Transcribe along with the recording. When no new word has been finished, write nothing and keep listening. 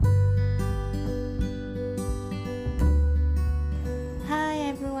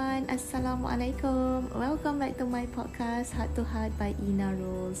Assalamualaikum. Welcome back to my podcast Heart to Heart by Ina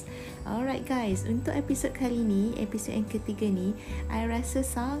Rose. Alright guys, untuk episod kali ni, episod yang ketiga ni, I rasa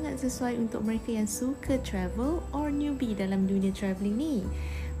sangat sesuai untuk mereka yang suka travel or newbie dalam dunia travelling ni.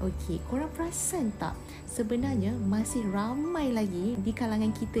 Okey, korang perasan tak? Sebenarnya masih ramai lagi di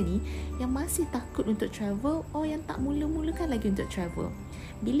kalangan kita ni yang masih takut untuk travel or yang tak mula-mulakan lagi untuk travel.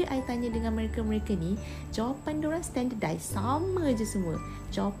 Bila I tanya dengan mereka-mereka ni, jawapan diorang standardized, sama je semua.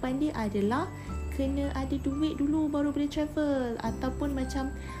 Jawapan dia adalah kena ada duit dulu baru boleh travel, ataupun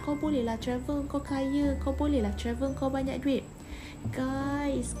macam kau bolehlah travel kau kaya, kau bolehlah travel kau banyak duit.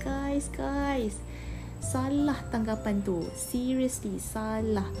 Guys, salah tanggapan tu. Seriously,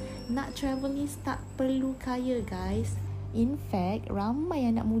 salah. Nak travel ni tak perlu kaya guys. In fact, ramai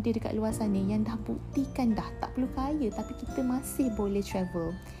anak muda dekat luar sana yang dah buktikan dah tak perlu kaya tapi kita masih boleh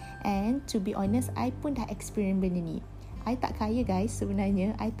travel. And to be honest, I pun dah experience benda ni. I tak kaya guys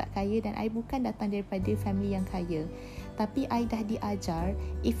sebenarnya. I tak kaya dan I bukan datang daripada family yang kaya. Tapi I dah diajar,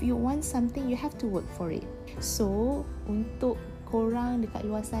 if you want something, you have to work for it. So, untuk korang dekat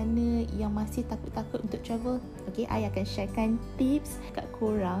luar sana yang masih takut-takut untuk travel, okay, I akan sharekan tips kat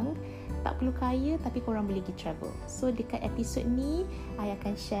korang. Tak perlu kaya tapi korang boleh pergi travel. So dekat episod ni I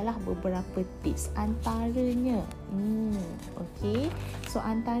akan share lah beberapa tips. Antaranya okay, so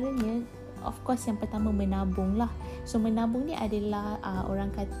antaranya of course yang pertama menabung lah. So menabung ni adalah orang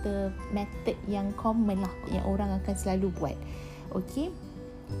kata method yang common lah, yang orang akan selalu buat. Okay,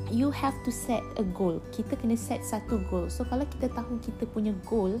 you have to set a goal. Kita kena set satu goal. So kalau kita tahu kita punya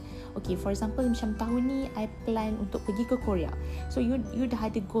goal, okay, for example macam tahun ni I plan untuk pergi ke Korea. So you dah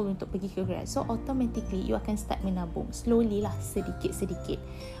ada goal untuk pergi ke Korea. So automatically you akan start menabung slowly lah, sedikit-sedikit.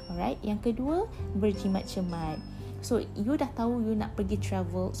 Alright, yang kedua, berjimat-jimat. So you dah tahu you nak pergi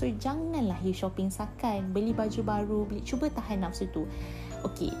travel, so janganlah you shopping sakan, beli baju baru, cuba tahan nafsu tu.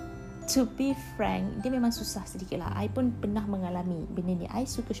 Okay, to be frank, dia memang susah sedikit lah. I pun pernah mengalami benda ni. I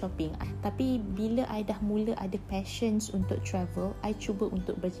suka shopping, tapi bila I dah mula ada passions untuk travel, I cuba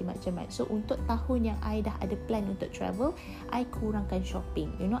untuk berjimat-jimat. So untuk tahun yang I dah ada plan untuk travel, I kurangkan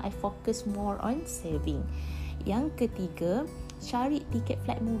shopping. You know, I focus more on saving. Yang ketiga, cari tiket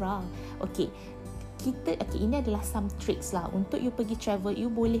flight murah. Okay, ini adalah some tricks lah. Untuk you pergi travel, you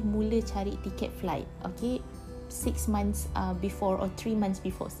boleh mula cari tiket flight, okay, 6 months before or 3 months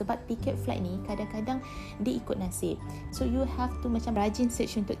before. Sebab tiket flight ni kadang-kadang dia ikut nasib. So you have to macam rajin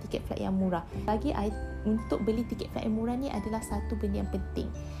search untuk tiket flight yang murah. Bagi I, untuk beli tiket flight yang murah ni adalah satu benda yang penting.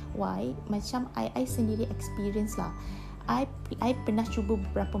 Why? Macam I sendiri experience lah. I pernah cuba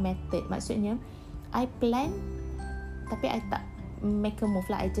beberapa method. Maksudnya I plan tapi I tak make a move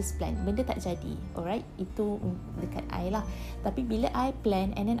lah. I just plan, benda tak jadi. Alright, itu dekat I lah. Tapi bila I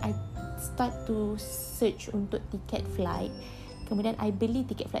plan and then I start to search untuk tiket flight, kemudian I beli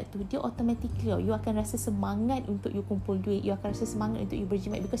tiket flight tu, dia automatically you akan rasa semangat untuk you kumpul duit. You akan rasa semangat untuk you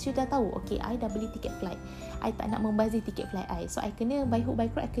berjimat, because you dah tahu, okay, I dah beli tiket flight, I tak nak membazir tiket flight I. So I kena by hook by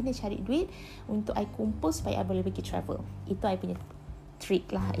crook, I kena cari duit untuk I kumpul supaya I boleh pergi travel. Itu I punya trick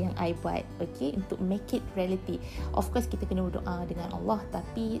lah yang I buat, okay, untuk make it reality. Of course kita kena berdoa dengan Allah,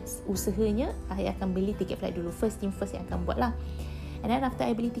 tapi usahanya I akan beli tiket flight dulu. First thing first yang akan buat lah. And then after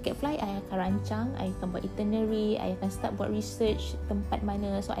I beli tiket flight, I akan rancang, I akan buat itinerary, I akan start buat research tempat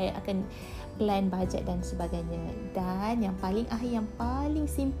mana. So I akan plan budget dan sebagainya. Dan yang paling akhir, yang paling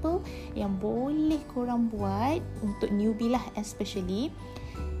simple yang boleh korang buat untuk newbie lah especially,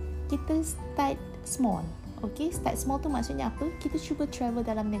 kita start small. Okay, start small tu maksudnya apa? Kita cuba travel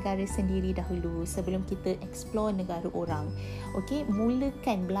dalam negara sendiri dahulu sebelum kita explore negara orang. Okay,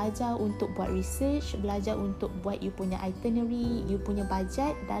 mulakan belajar untuk buat research, belajar untuk buat you punya itinerary, you punya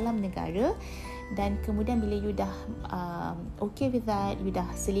budget dalam negara. Dan kemudian bila you dah okay with that, you dah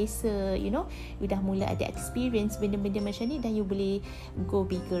selesa, you know, you dah mula ada experience benda-benda macam ni, dan you boleh go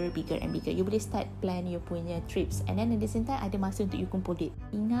bigger and bigger. You boleh start plan you punya trips, and then at the same time ada masa untuk you kumpul duit.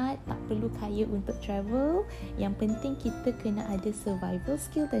 Ingat, tak perlu kaya untuk travel. Yang penting kita kena ada survival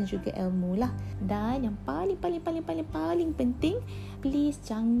skill dan juga ilmu lah. Dan yang paling penting, please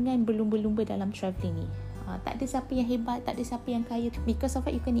jangan berlumba-lumba dalam travelling ni. Tak ada siapa yang hebat, tak ada siapa yang kaya. Because of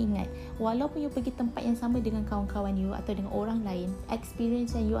that, you kena ingat, walaupun you pergi tempat yang sama dengan kawan-kawan you atau dengan orang lain,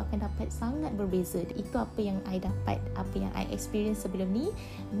 experience yang you akan dapat sangat berbeza. Itu apa yang I dapat, apa yang I experience sebelum ni.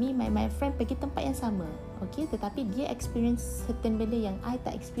 Me, my friend pergi tempat yang sama, okay, tetapi dia experience certain benda yang I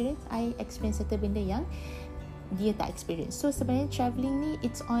tak experience, I experience certain benda yang dia tak experience. So sebenarnya travelling ni,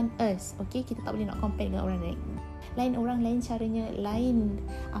 it's on us, okay. Kita tak boleh nak compare dengan orang lain. Orang lain caranya lain,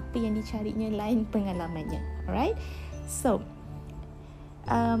 apa yang dicarinya lain, pengalamannya. Alright, so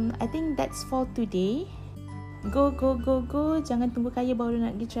I think that's for today. Go, go, go, go. Jangan tunggu kaya baru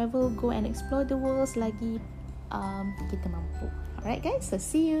nak pergi travel. Go and explore the world selagi kita mampu. Alright guys, so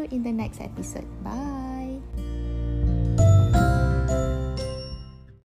see you in the next episode. Bye.